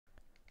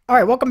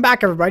Alright, welcome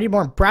back everybody,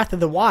 more Breath of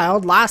the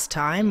Wild. Last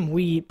time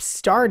we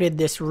started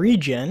this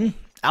region,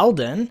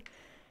 Elden,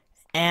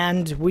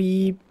 and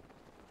we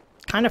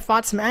kind of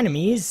fought some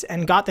enemies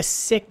and got the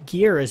sick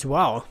gear as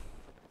well.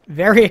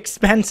 Very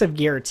expensive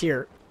gear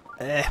tier.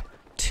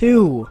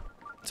 Two.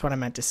 That's what I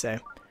meant to say.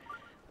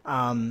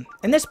 In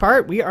this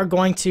part, we are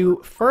going to,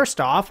 first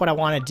off, what I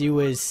want to do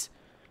is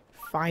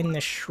find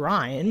the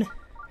shrine,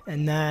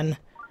 and then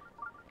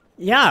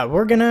yeah,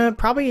 we're gonna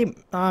probably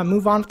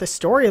move on with the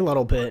story a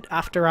little bit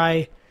after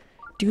I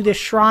do this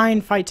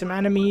shrine, fight some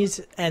enemies,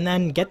 and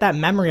then get that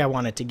memory I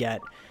wanted to get.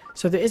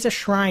 So there is a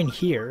shrine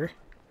here,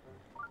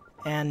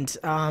 and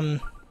the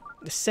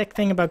sick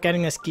thing about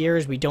getting this gear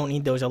is we don't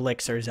need those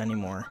elixirs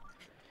anymore.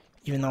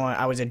 Even though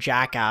I was a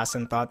jackass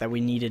and thought that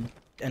we needed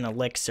an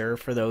elixir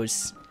for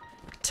those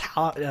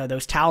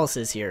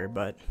taluses here,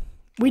 but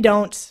we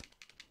don't.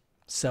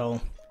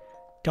 So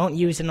don't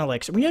use an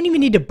elixir. We don't even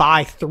need to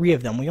buy 3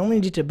 of them. We only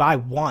need to buy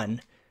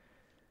 1.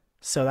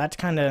 So that's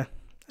kind of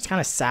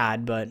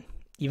sad, but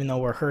even though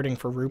we're hurting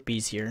for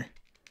rupees here.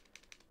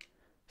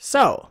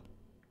 So,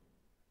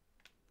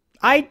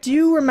 I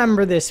do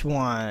remember this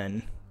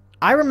one.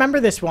 I remember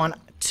this one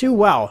too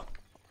well,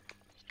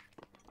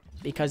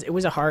 because it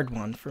was a hard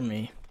one for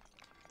me.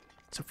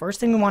 So first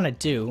thing we want to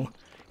do,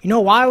 you know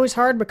why it was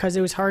hard? Because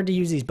it was hard to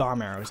use these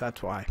bomb arrows,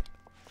 that's why.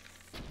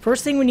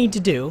 First thing we need to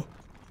do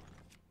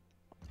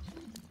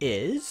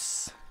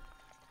is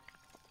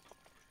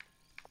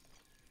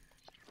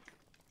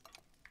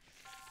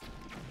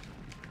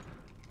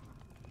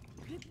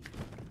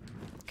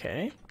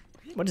okay.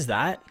 What is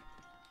that?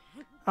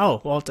 Oh,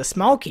 well, it's a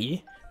small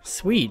key.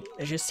 Sweet.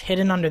 It's just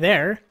hidden under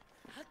there.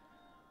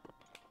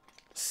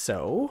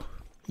 So,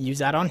 use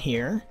that on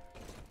here.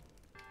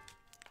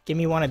 Give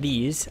me one of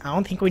these. I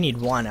don't think we need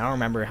 1. I don't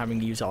remember having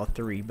to use all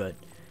 3, but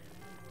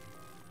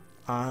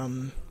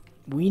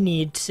we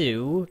need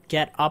to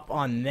get up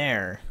on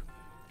there.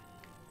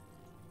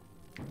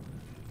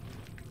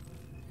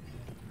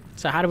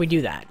 So how do we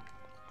do that?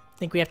 I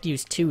think we have to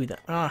use 2.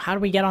 How do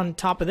we get on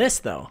top of this,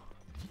 though?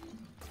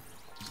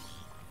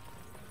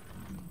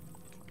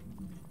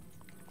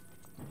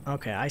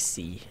 Okay, I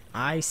see.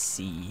 I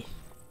see.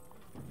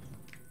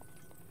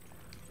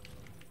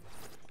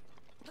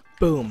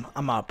 Boom,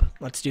 I'm up.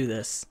 Let's do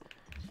this.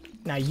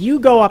 Now you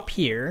go up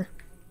here.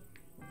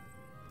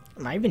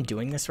 Am I even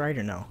doing this right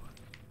or no?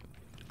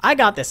 I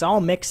got this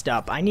all mixed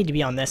up. I need to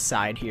be on this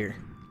side here.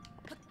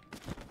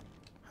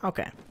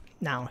 Okay.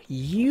 Now,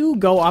 you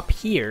go up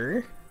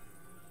here.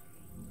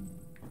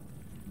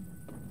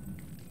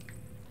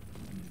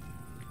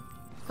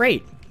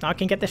 Great. Now I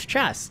can get this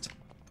chest.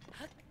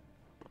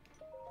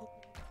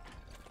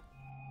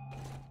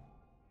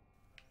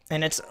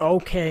 And it's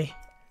okay.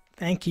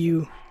 Thank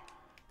you.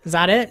 Is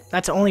that it?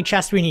 That's the only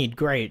chest we need.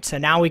 Great. So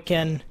now we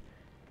can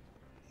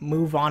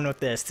move on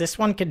with this. This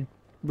one could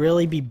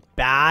really be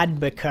bad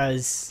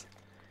because,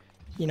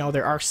 you know,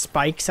 there are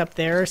spikes up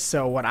there.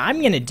 So what I'm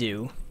going to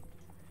do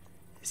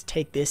is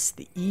take this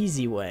the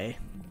easy way,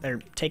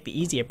 or take the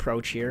easy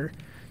approach here.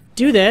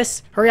 Do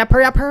this. Hurry up,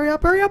 hurry up, hurry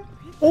up, hurry up.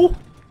 Oh.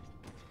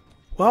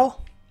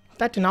 Well,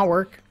 that did not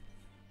work.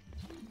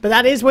 But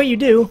that is what you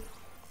do.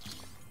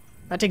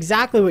 That's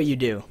exactly what you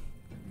do.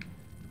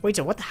 Wait,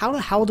 so how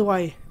the hell do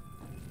I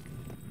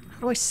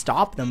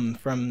stop them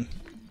from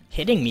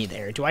hitting me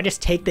there? Do I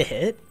just take the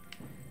hit?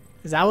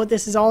 Is that what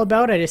this is all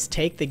about? I just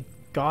take the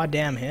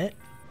goddamn hit?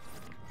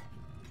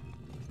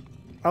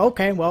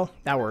 Okay, well,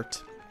 that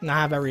worked. Now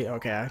I have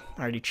okay, I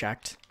already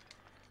checked.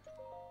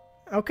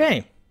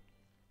 Okay.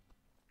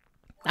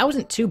 That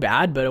wasn't too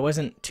bad, but it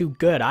wasn't too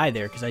good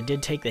either, because I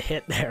did take the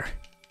hit there.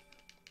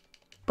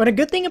 But a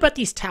good thing about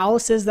these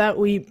taluses that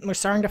we're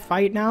starting to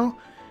fight now,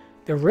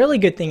 the really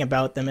good thing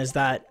about them is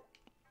that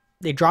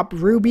they drop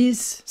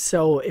rubies,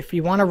 so if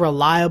you want a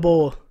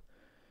reliable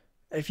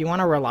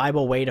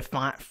way to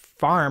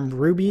farm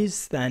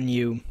rubies, then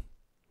you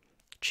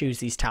choose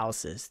these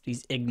taluses,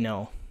 these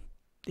Igneo.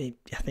 I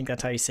think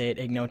that's how you say it,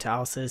 Igneo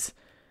taluses.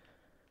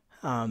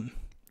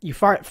 You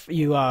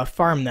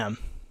farm them,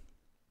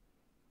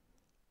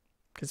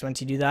 because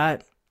once you do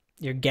that,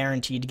 you're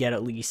guaranteed to get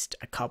at least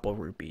a couple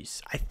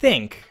rupees. I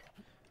think.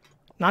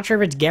 Not sure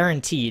if it's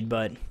guaranteed,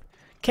 but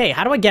okay.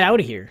 How do I get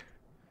out of here?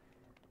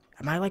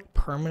 Am I like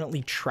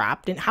permanently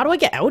trapped in? How do I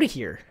get out of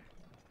here,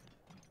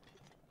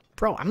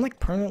 bro? I'm like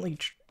permanently.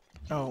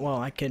 Oh well,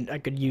 I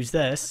could use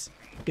this.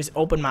 Just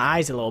open my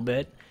eyes a little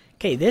bit.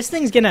 Okay, this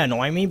thing's gonna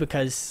annoy me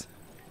because.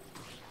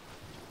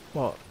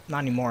 Well, not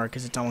anymore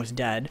because it's almost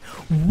dead.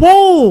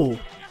 Whoa!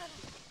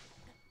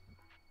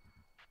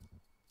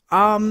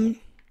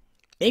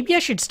 Maybe I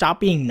should stop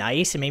being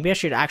nice and maybe I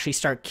should actually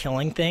start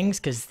killing things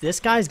because this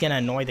guy's gonna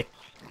annoy the...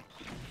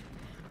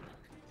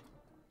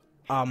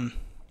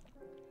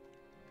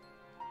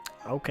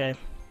 Okay.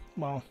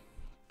 Well,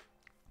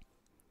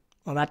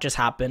 that just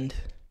happened.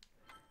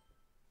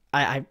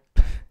 I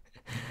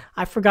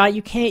forgot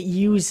you can't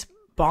use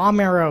bomb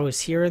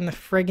arrows here in the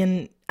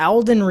friggin'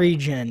 Elden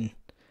region.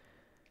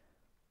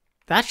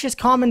 That's just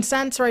common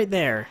sense right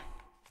there.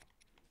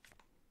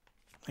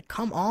 Like,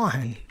 come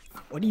on.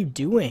 What are you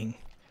doing?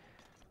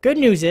 Good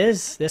news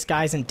is, this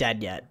guy isn't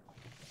dead yet.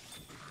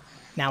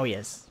 Now he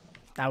is.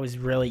 That was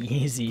really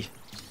easy.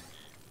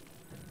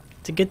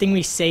 It's a good thing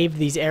we saved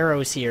these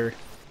arrows here.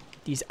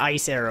 These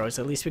ice arrows.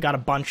 At least we got a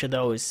bunch of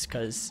those,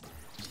 because,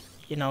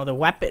 you know,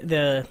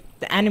 the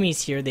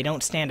enemies here, they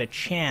don't stand a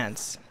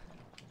chance.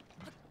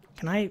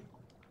 Can I...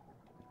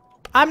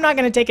 I'm not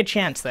going to take a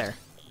chance there.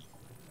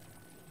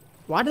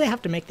 Why do they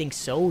have to make things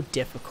so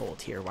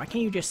difficult here? Why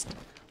can't you just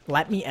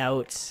let me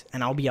out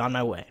and I'll be on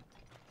my way?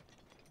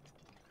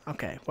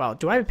 Okay, well,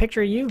 do I have a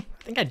picture of you?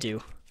 I think I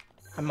do.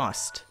 I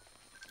must.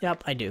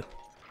 Yep, I do.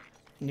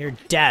 And you're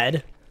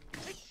dead.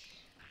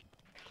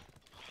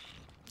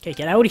 Okay,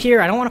 get out of here.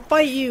 I don't want to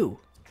fight you.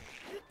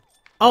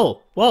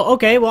 Oh, well,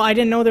 okay. Well, I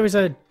didn't know there was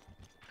a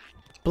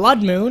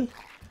blood moon.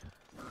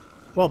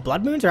 Well,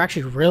 blood moons are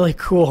actually really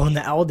cool in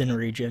the Elden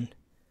region.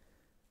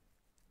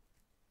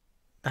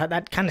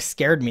 That kind of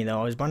scared me, though.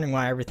 I was wondering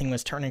why everything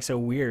was turning so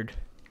weird.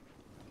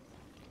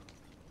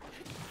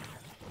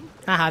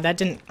 Haha, that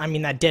didn't... I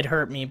mean, that did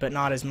hurt me, but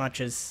not as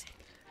much as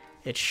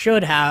it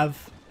should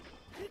have.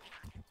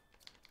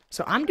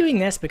 So I'm doing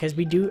this because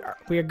we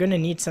are going to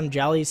need some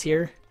jellies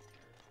here.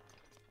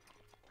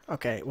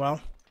 Okay,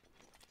 well,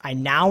 I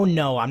now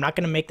know. I'm not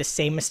going to make the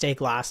same mistake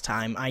last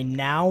time. I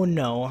now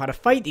know how to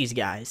fight these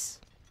guys.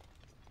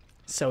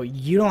 So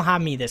you don't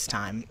have me this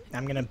time.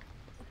 I'm gonna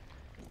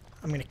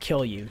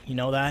kill you. You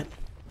know that?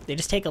 They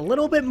just take a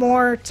little bit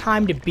more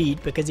time to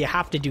beat because you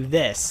have to do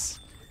this.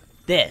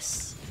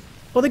 This.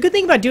 Well, the good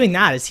thing about doing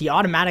that is he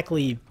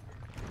automatically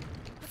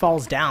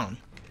falls down.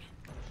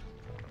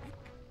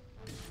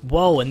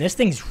 Whoa, and this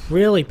thing's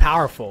really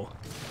powerful.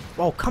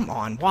 Whoa, come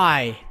on.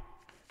 Why?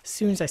 As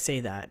soon as I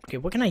say that. Okay,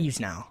 what can I use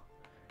now?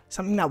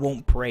 Something that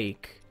won't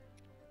break.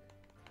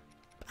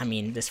 I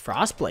mean, this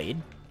frost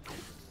blade.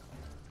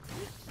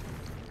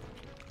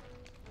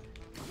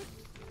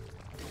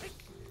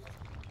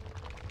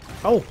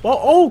 Oh,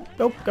 whoa,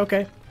 oh,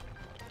 okay.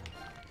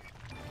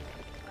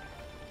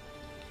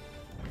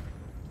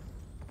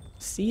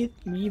 See,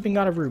 we even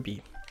got a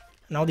ruby.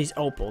 And all these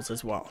opals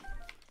as well.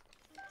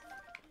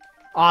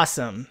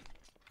 Awesome.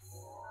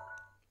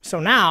 So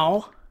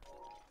now,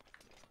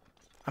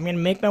 I'm going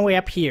to make my way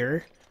up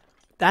here.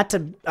 That's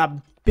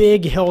a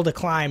big hill to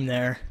climb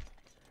there.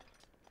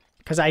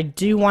 Because I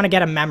do want to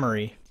get a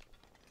memory.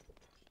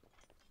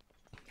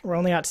 We're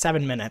only at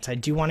 7 minutes. I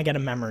do want to get a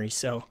memory,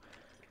 so...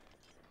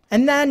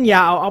 And then,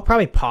 yeah, I'll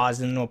probably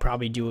pause and we'll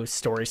probably do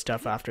story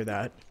stuff after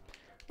that.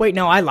 Wait,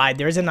 no, I lied.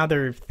 There's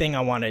another thing I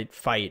want to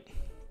fight.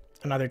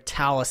 Another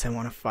talus I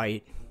want to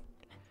fight.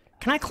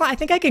 Can I climb? I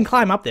think I can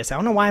climb up this. I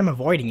don't know why I'm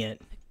avoiding it.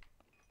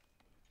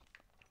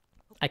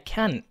 I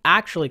can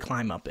actually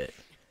climb up it.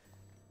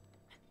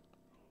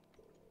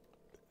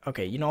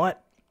 Okay, you know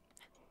what?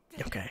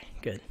 Okay,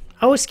 good.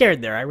 I was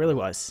scared there. I really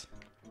was.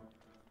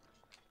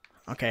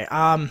 Okay,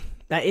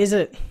 that is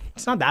it.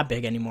 It's not that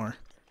big anymore.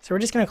 So we're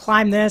just going to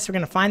climb this. We're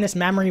going to find this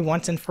memory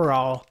once and for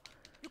all.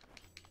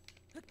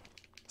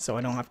 So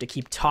I don't have to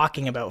keep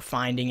talking about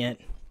finding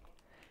it.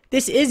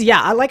 This is,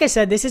 yeah, like I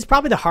said, this is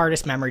probably the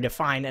hardest memory to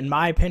find, in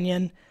my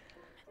opinion.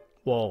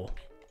 Whoa.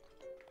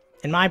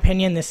 In my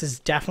opinion, this is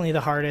definitely the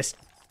hardest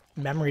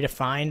memory to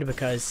find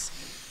because...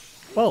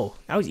 Whoa,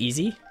 that was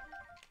easy.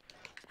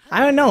 I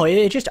don't know,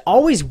 it just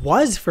always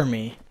was for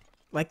me.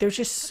 Like, there's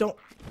just so...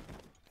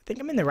 I think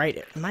I'm in the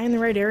right... Am I in the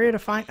right area to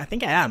find? I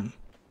think I am.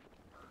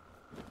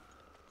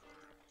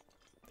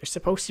 There's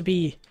supposed to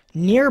be...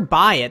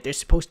 Nearby it, there's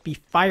supposed to be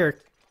fire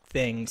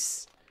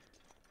things.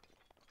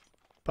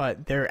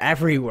 But they're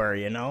everywhere,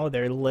 you know?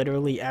 They're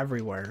literally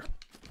everywhere.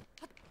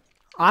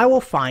 I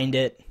will find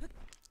it.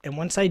 And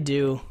once I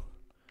do,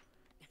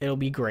 it'll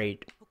be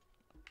great.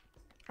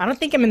 I don't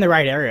think I'm in the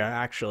right area,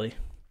 actually.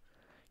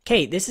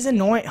 Okay, this is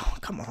annoying. Oh,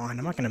 come on.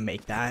 I'm not going to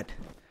make that.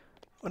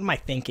 What am I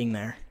thinking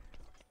there?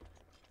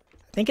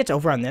 I think it's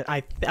over on this.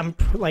 I'm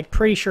like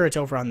pretty sure it's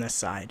over on this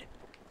side.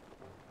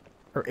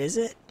 Or is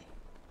it?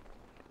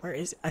 Where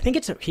is it? I think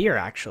it's up here,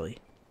 actually.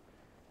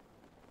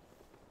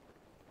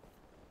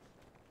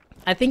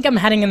 I think I'm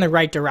heading in the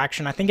right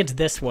direction. I think it's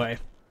this way.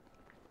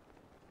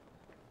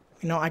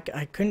 You know, I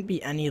couldn't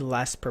be any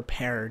less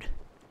prepared.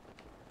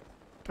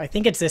 But I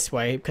think it's this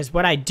way, because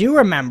what I do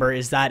remember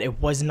is that it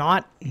was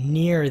not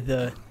near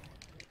the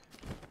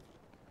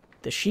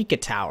Sheikah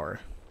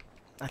Tower.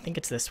 I think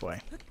it's this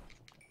way.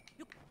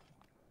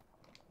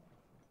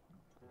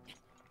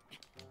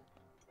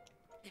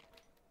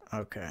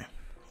 Okay,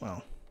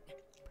 well.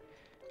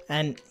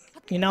 And,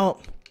 you know,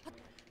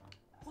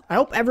 I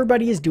hope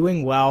everybody is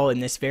doing well in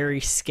this very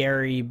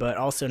scary, but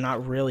also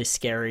not really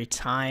scary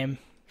time.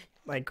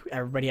 Like,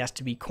 everybody has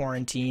to be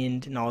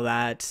quarantined and all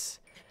that.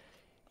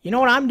 You know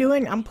what I'm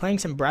doing? I'm playing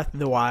some Breath of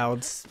the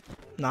Wilds.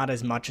 Not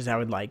as much as I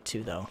would like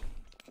to, though.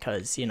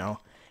 Because, you know,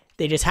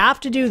 they just have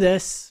to do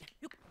this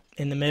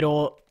in the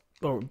middle,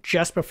 or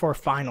just before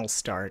finals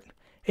start.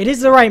 It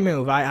is the right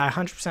move. I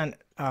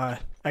 100%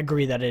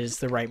 agree that it is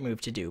the right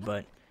move to do,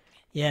 but,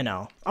 you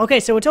know. Okay,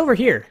 so it's over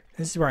here.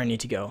 This is where I need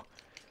to go.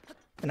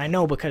 And I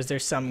know because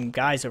there's some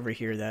guys over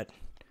here that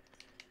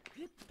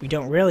we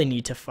don't really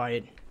need to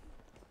fight.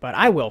 But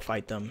I will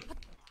fight them.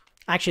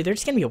 Actually, they're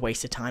just gonna be a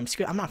waste of time.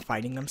 I'm not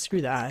fighting them.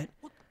 Screw that.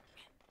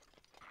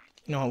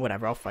 You know what?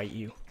 Whatever. I'll fight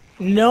you.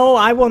 No,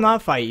 I will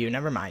not fight you.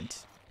 Never mind.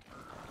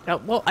 Oh,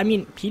 well, I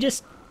mean,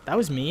 that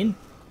was mean.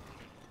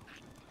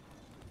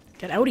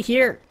 Get out of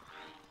here.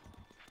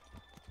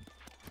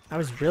 That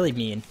was really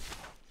mean.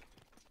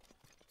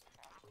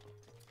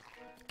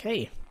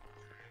 Okay.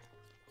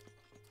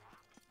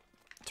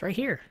 It's right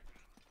here.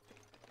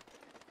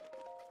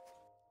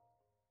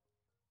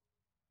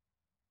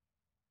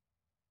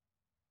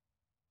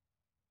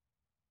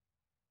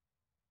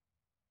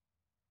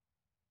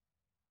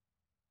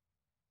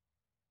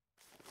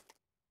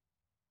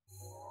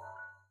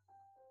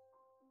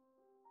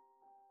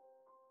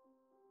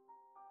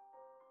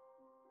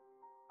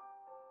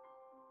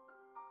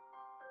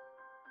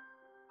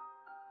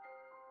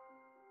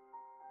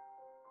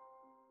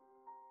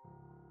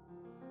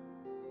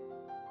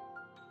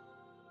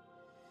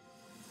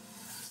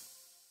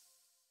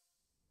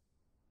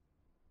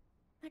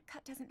 That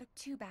cut doesn't look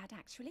too bad,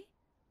 actually.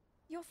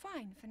 You're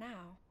fine for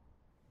now.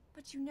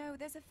 But you know,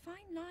 there's a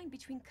fine line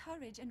between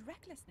courage and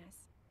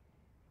recklessness.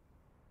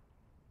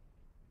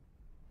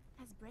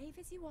 As brave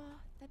as you are,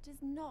 that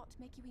does not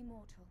make you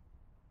immortal.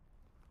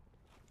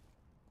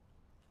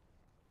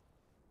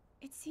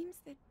 It seems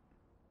that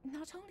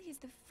not only is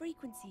the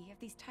frequency of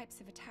these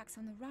types of attacks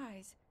on the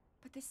rise,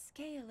 but the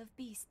scale of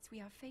beasts we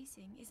are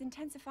facing is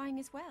intensifying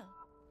as well.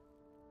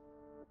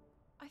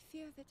 I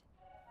fear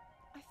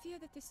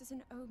that this is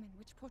an omen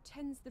which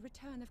portends the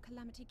return of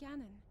Calamity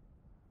Ganon.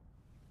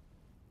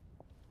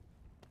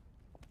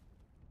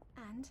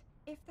 And,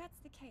 if that's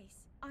the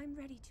case, I'm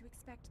ready to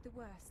expect the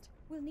worst.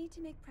 We'll need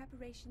to make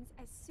preparations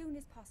as soon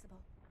as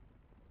possible.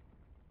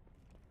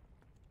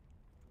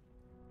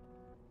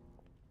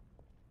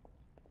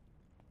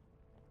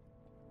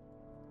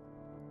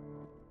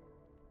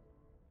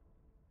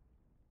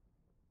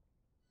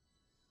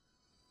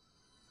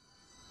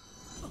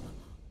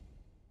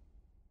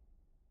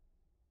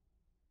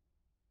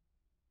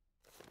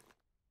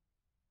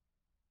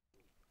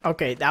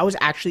 Okay, that was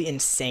actually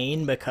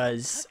insane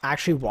because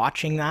actually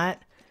watching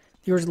that,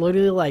 there was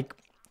literally like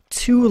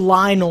 2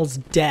 Lionels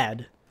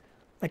dead.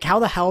 Like, how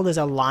the hell does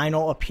a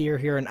Lionel appear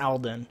here in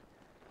Elden?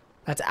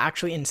 That's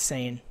actually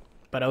insane,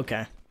 but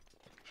okay.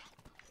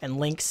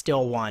 And Link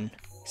still won.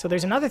 So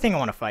there's another thing I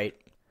want to fight.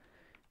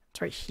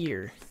 It's right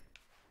here.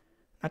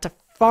 That's a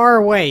far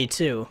away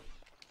too.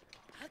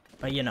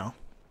 But you know.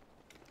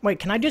 Wait,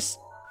 can I just...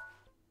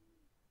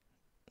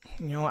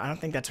 You know what, I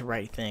don't think that's the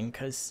right thing,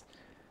 because...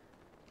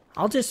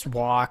 I'll just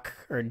walk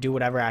or do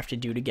whatever I have to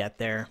do to get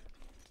there.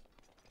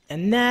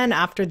 And then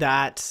after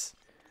that,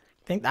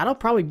 I think that'll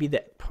probably be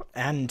the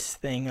end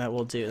thing that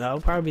we'll do.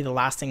 That'll probably be the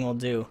last thing we'll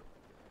do.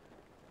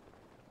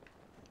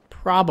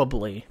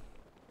 Probably.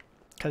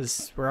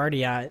 Because we're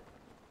already at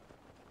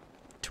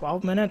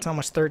 12 minutes,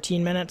 almost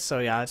 13 minutes. So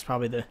yeah, that's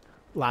probably the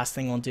last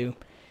thing we'll do.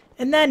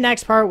 And then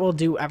next part, we'll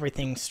do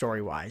everything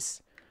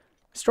story-wise.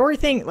 Story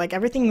thing, like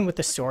everything with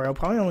the story will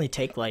probably only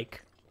take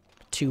like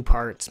 2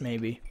 parts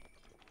maybe.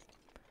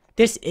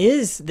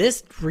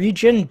 This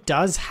region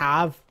does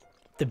have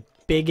the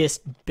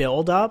biggest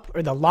build-up,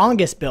 or the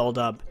longest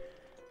build-up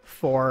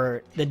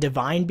for the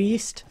Divine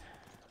Beast.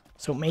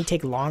 So it may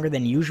take longer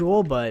than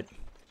usual, but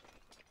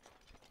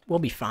we'll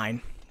be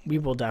fine. We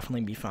will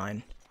definitely be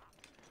fine.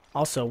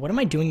 Also, what am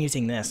I doing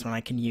using this when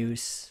I can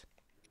use...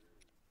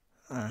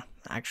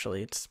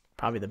 actually, it's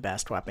probably the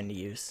best weapon to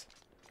use.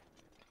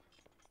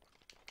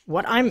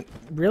 What I'm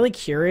really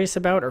curious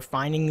about are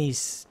finding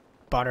these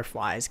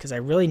butterflies, because I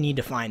really need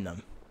to find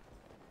them.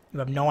 You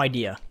have no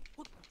idea.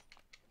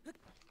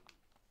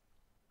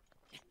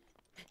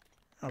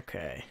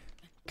 Okay.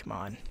 Come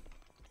on.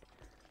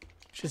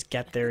 Let's just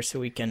get there so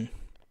we can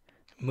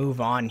move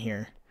on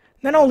here.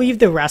 Then I'll leave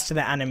the rest of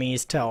the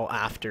enemies till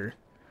after.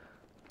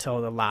 Till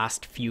the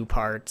last few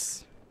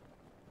parts.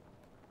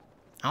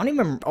 I don't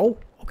even... Oh,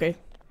 okay.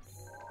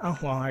 Oh,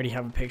 well, I already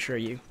have a picture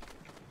of you.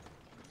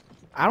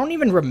 I don't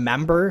even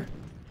remember...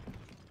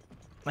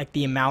 Like,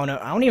 the amount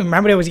of... I don't even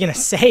remember what I was going to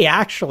say,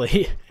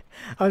 actually.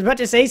 I was about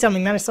to say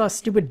something, then I saw a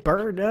stupid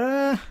bird.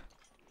 I'll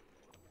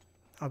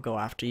go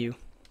after you.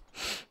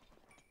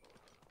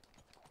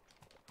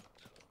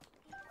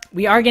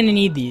 We are going to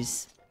need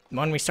these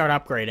when we start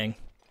upgrading.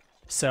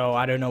 So,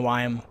 I don't know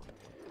why I'm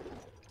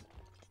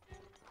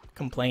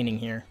complaining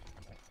here.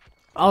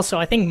 Also,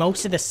 I think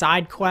most of the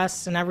side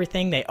quests and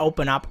everything, they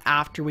open up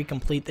after we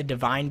complete the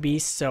Divine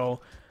Beast. So,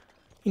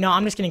 you know,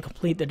 I'm just going to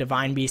complete the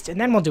Divine Beast, and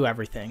then we'll do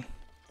everything.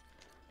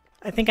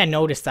 I think I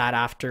noticed that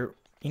after,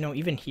 you know,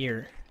 even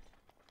here.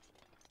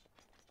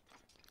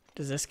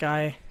 Does this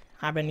guy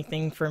have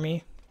anything for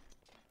me?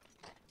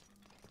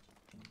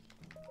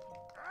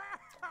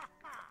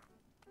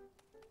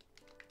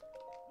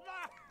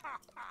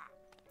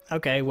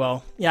 Okay,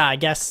 well, yeah, I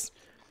guess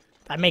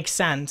that makes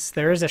sense.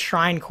 There is a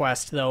shrine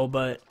quest though,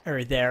 but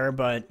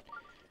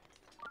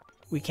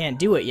we can't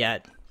do it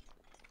yet.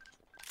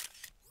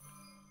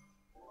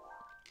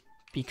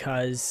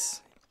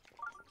 Because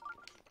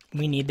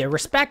we need their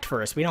respect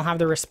first. We don't have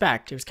the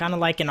respect. It was kind of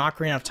like in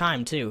Ocarina of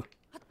Time too.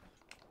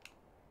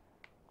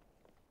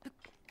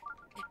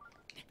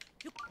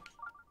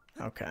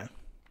 Okay.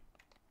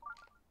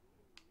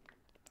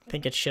 I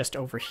think it's just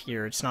over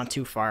here. It's not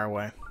too far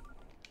away.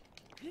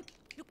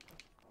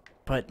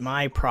 But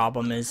my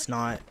problem is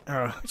not...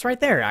 Oh, it's right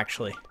there,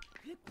 actually.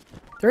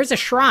 There is a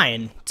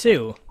shrine,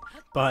 too.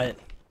 But...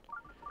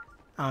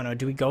 I don't know,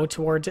 do we go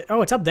towards it?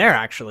 Oh, it's up there,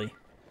 actually.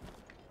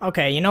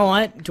 Okay, you know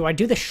what? Do I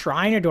do the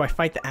shrine or do I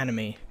fight the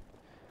enemy?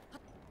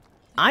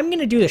 I'm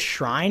gonna do the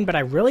shrine, but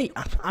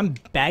I'm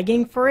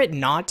begging for it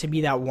not to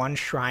be that one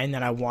shrine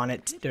that I want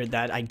it to, or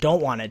that I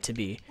don't want it to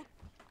be.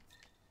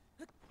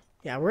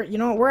 Yeah,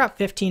 we're at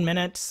 15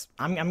 minutes.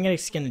 I'm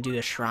just gonna do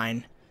the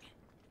shrine.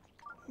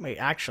 Wait,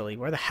 actually,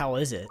 where the hell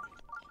is it?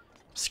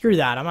 Screw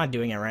that, I'm not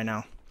doing it right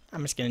now.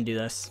 I'm just gonna do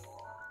this.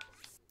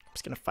 I'm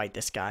just gonna fight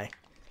this guy.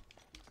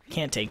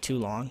 Can't take too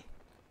long.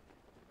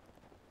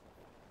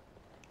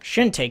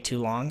 Shouldn't take too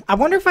long. I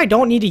wonder if I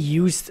don't need to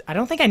use... I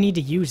don't think I need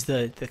to use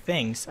the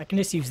things. I can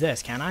just use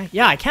this, can I?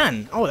 Yeah, I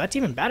can. Oh, that's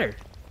even better.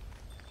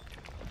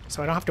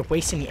 So I don't have to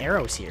waste any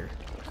arrows here.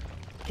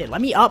 Okay,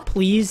 let me up,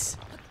 please.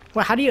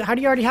 Well, how do you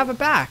already have it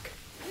back?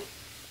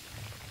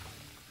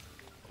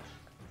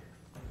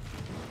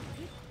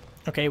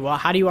 Okay, well,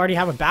 how do you already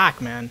have it back,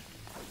 man?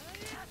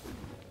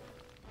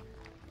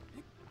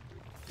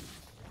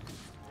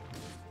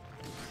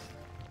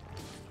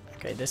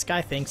 Okay, this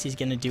guy thinks he's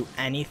gonna do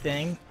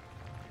anything.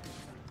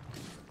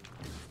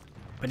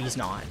 But he's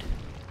not.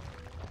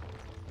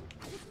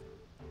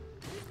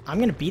 I'm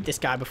gonna beat this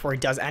guy before he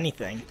does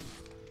anything.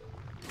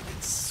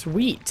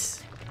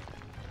 Sweet.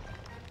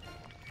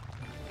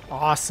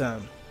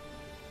 Awesome.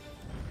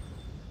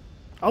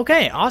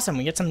 Okay, awesome.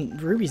 We get some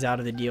rubies out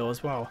of the deal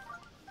as well.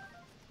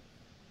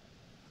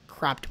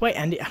 Crap, do I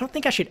end it? I don't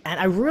think I should end.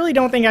 I really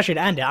don't think I should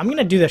end it. I'm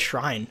gonna do the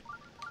shrine.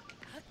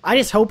 I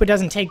just hope it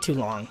doesn't take too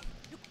long.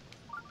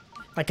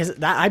 Like, 'cause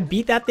I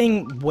beat that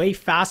thing way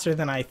faster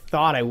than I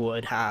thought I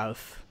would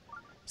have.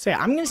 So yeah,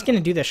 I'm just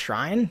gonna do the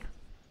shrine,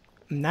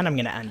 and then I'm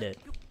gonna end it.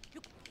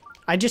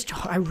 I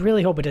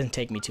really hope it doesn't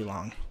take me too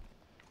long.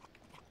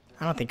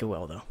 I don't think it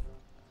will, though.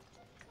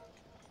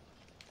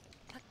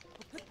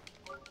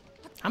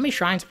 How many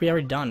shrines have we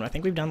already done? I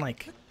think we've done,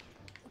 like,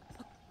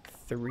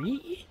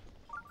 3?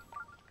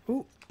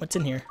 Ooh, what's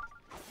in here?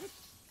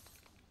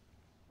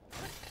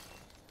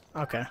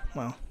 Okay,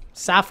 well,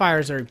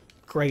 sapphires are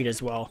great as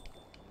well,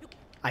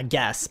 I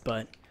guess,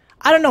 but...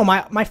 I don't know,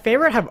 my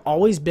favorite have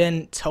always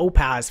been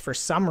topaz for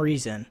some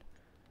reason.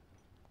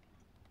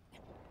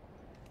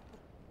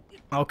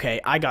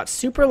 Okay, I got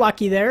super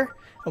lucky there.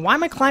 And why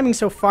am I climbing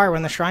so far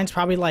when the shrine's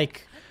probably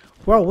like...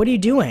 Whoa, what are you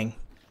doing?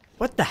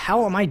 What the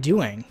hell am I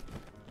doing?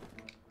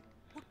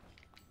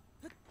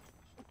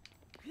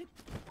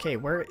 Okay,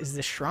 where is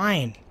the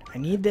shrine? I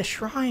need this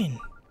shrine.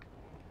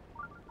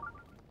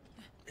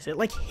 Is it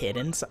like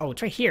hidden? Oh,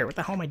 it's right here. What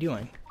the hell am I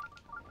doing?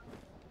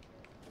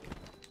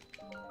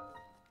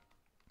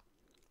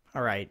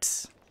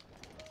 Alright.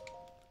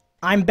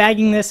 I'm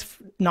begging this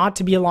not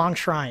to be a long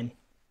shrine.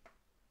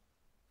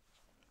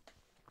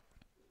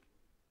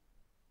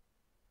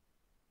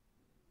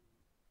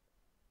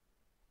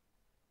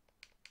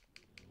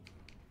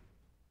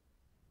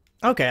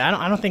 Okay,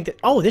 I don't think that...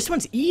 Oh, this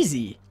one's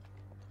easy.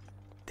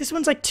 This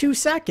one's like 2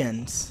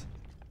 seconds.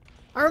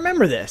 I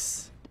remember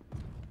this.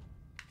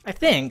 I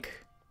think.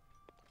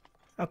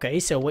 Okay,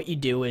 so what you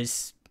do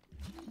is...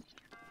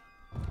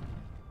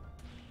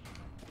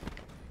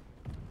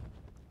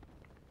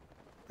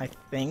 I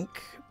think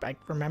I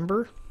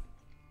remember.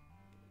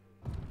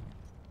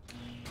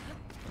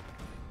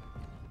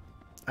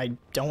 I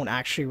don't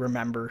actually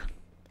remember.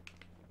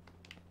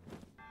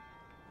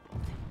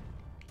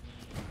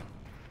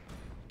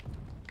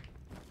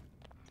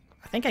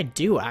 I think I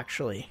do,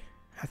 actually.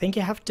 I think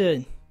you have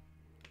to...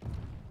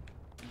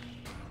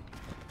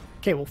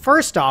 Okay, well,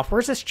 first off,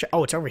 where's this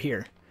oh, it's over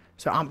here.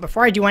 So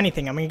before I do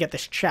anything, I'm going to get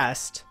this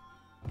chest.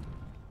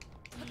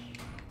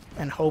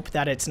 And hope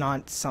that it's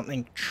not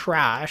something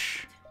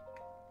trash.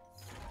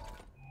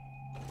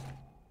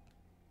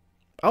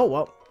 Oh,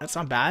 well, that's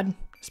not bad.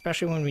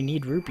 Especially when we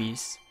need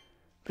rupees.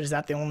 But is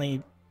that the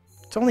only...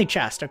 It's only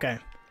chest, okay.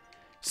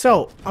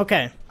 So,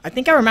 okay. I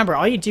think I remember.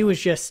 All you do is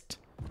just...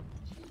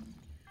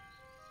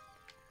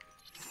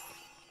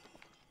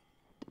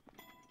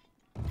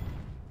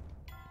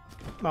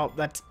 Well,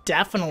 that's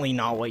definitely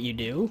not what you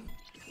do.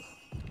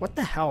 What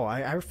the hell?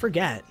 I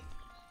forget.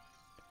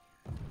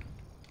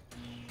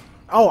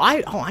 Oh,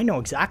 I know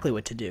exactly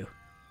what to do.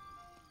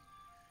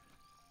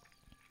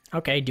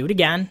 Okay, do it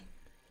again.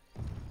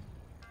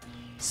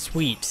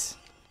 Sweet.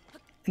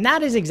 And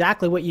that is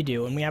exactly what you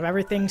do. And we have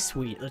everything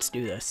sweet. Let's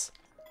do this.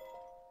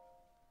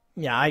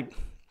 Yeah,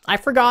 I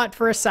forgot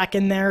for a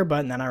second there,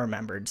 but then I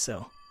remembered,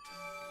 so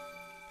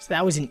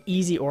that was an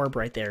easy orb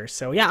right there.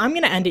 So yeah, I'm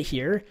going to end it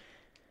here.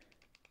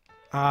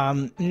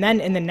 And then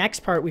in the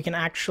next part, we can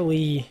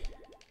actually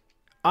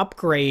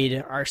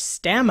upgrade our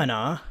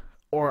stamina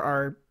or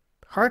our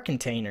heart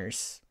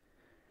containers.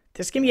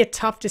 This can be a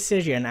tough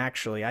decision,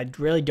 actually. I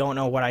really don't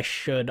know what I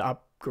should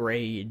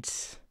upgrade.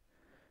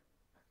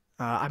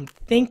 I'm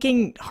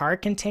thinking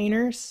heart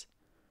containers.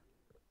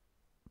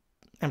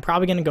 I'm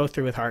probably going to go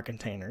through with heart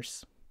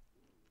containers.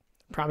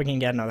 probably can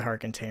get another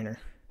heart container.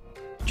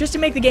 Just to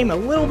make the game a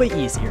little bit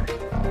easier.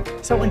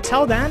 So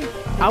until then,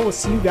 I will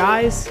see you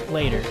guys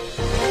later.